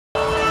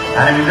And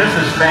I mean, this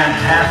is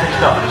fantastic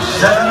stuff.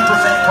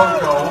 70%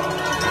 cocoa,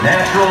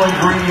 natural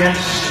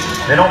ingredients.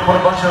 They don't put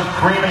a bunch of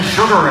cream and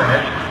sugar in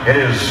it. It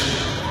is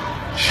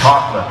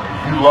chocolate.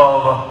 If you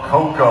love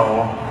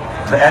cocoa,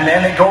 and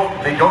then they go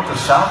to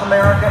South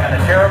America and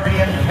the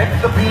Caribbean, pick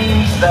the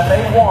beans that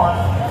they want,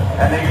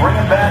 and they bring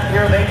them back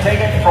here. They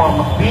take it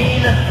from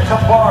bean to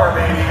bar,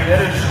 baby.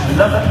 It is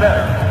nothing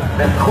better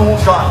than cool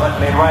chocolate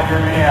made right here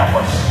in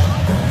Minneapolis.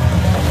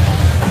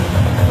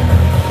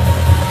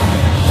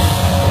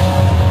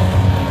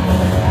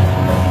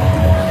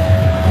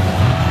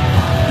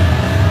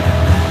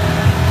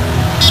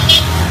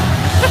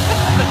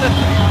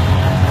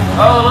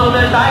 Oh, a little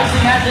bit of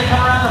icing as they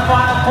come around the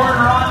final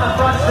corner on the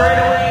front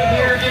straightaway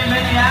here in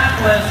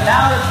Minneapolis.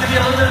 Now there's going to be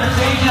a little bit of a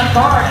changing of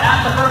guard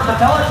at the front of the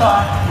peloton.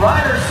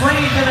 Riders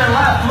swinging to their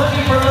left,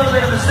 looking for a little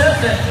bit of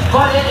assistance,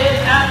 but it is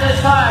at this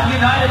time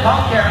United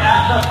Healthcare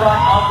at the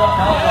front of the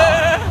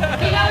peloton.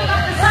 Okay, now we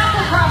got the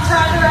cyclocross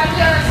rider right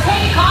there. It's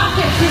Katie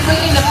Compton. She's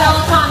leading the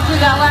peloton through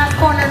that last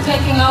corner,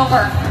 taking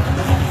over.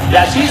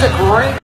 Yeah, she's a great